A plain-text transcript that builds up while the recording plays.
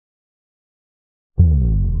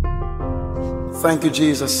Thank you,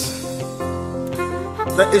 Jesus,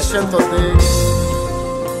 the ancient of days,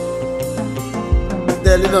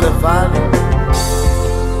 the lily of the valley,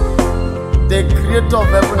 the creator of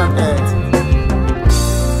heaven and earth.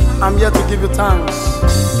 I'm here to give you thanks.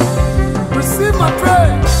 Receive my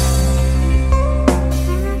praise.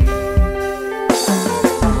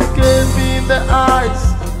 Gave me the eyes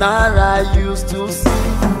that I used to see.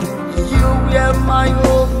 You were my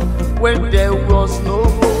hope when there was no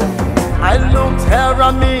hope. I looked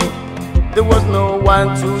around me, there was no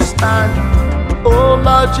one to stand. Oh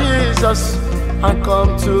Lord Jesus, I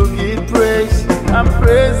come to give praise. I'm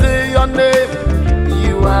praising your name.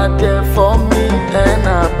 You are there for me, and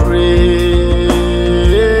I praise,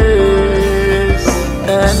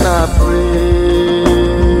 and I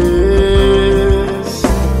praise,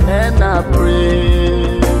 and I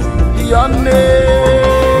praise your name.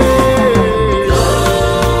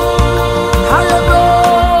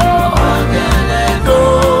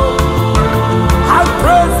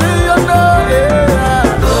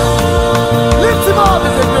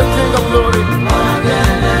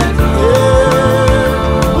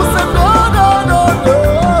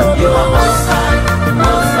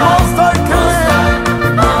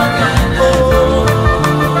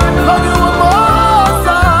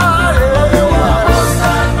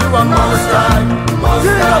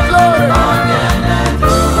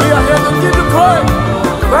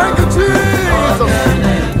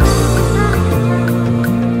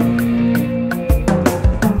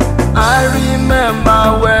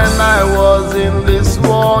 When I was in this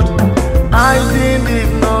world, I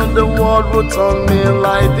didn't know the world would turn me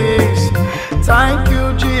like this. Thank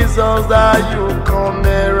you, Jesus, that you come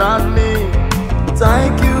around me.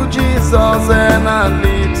 Thank you, Jesus, and I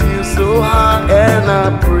lift you so high, and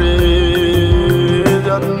I praise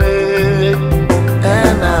your name,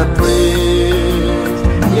 and I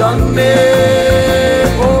praise your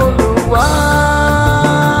name, oh Lord.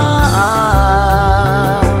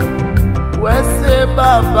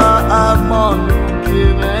 Baba amonu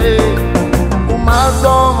kime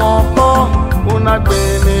umazo moko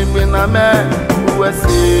unagbeni biname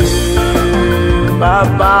uwesi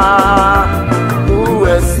Baba.